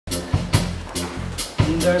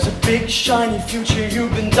There's a big shiny future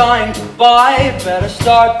you've been dying to buy. Better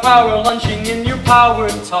start power lunching in your power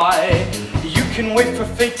tie. You can wait for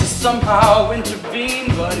fate to somehow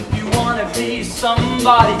intervene, but if you want to be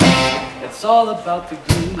somebody, it's all about the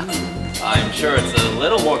green. I'm sure it's a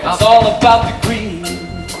little more complicated. It's all about the green.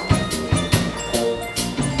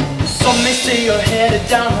 Some may say you're headed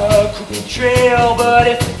down a crooked trail, but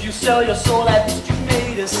if you sell your soul, at least you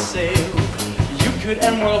made a sale. You could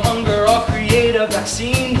end world hunger or create a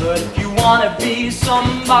vaccine, but if you want to be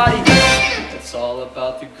somebody, it's all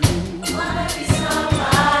about the green. Wanna be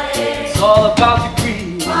somebody. It's all about the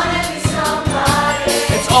green. Wanna be somebody.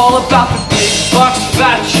 It's all about the big bucks,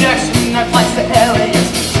 fat checks, midnight flights to aliens,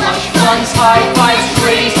 slush funds, high fives,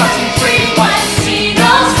 trading stocks and trading bikes,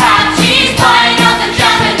 Casinos, half cheese, buying out the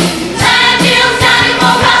Japanese, land deals down in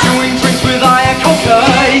Boca. doing drinks with Ayacoca.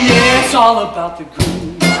 Yeah, it's all about the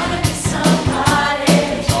green. Wanna be somebody.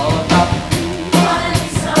 It's all about the green. Wanna be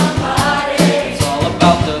somebody. It's all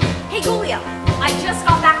about the... Hey Guglia, I just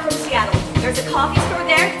got back from Seattle. There's a coffee store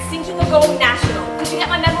there that's thinking of going national. Could you get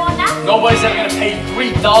my memo on that? Nobody's ever gonna pay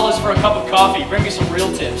 $3 for a cup of coffee. Bring me some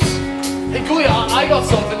real tips. Hey, Guglia, I got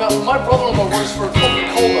something. My brother-in-law works for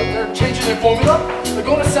Coca-Cola. They're changing their formula. They're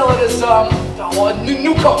going to sell it as a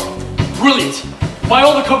new Coke. Brilliant. Buy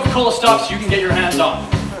all the Coca-Cola stocks you can get your hands on.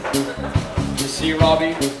 You see,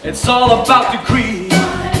 Robbie, it's all about the greed.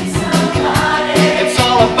 Wanna be somebody. It's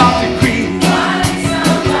all about the greed. Wanna be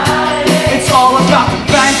somebody. It's all about the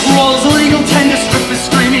bankrolls, illegal tender strippers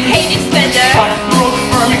screaming. Hey, spender. Growth,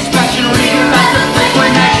 firm expansion, reading faster,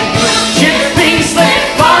 different action. Chips being slipped,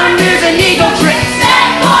 foreign beers and ego trips.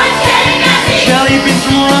 Bad boys getting nasty. Jelly beans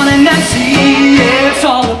from Ron and Nancy. Yeah, it's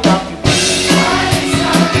all about the greed. Wanna be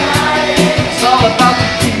somebody. It's all about the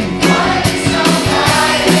greed. Wanna be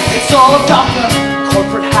somebody. It's all about the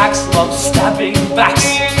corporate hacks, love stabbing backs,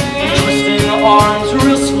 twisting arms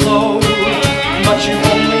real slow. But you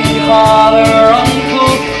only holler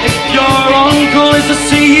uncle if your uncle is the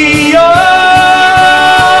CEO.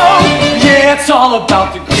 Yeah, it's all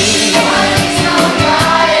about the green. Wanna be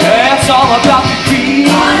somebody. Yeah, it's all about the green.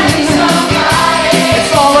 Wanna be somebody.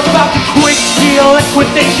 It's all about the quick deal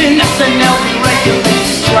liquidation, SNL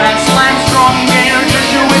deregulation, Grand Slam, strong gainer,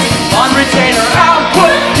 Jesuits on retainer,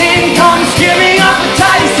 output, incomes, giving up the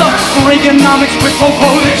Tyson, Reaganomics with Popo,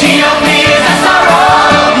 the GOP is SRO.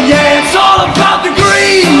 Yeah, it's all about the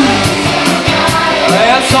green.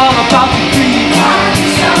 Yeah, it's all about the green. Wanna be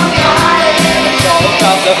somebody. It's all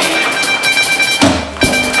about the...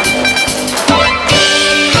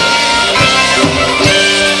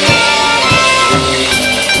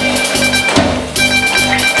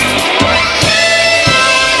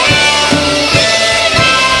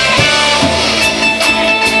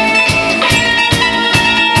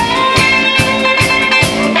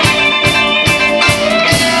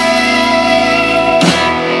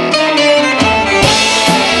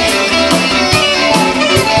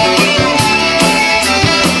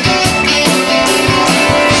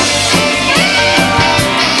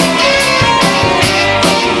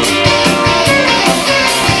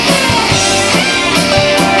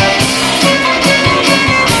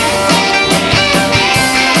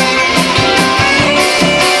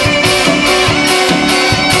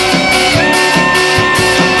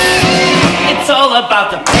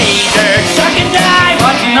 About the pay dirt, suck and dive,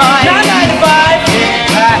 9 to 5,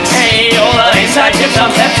 tax, hey, all the inside tips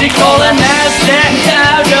on Pepsi Cola.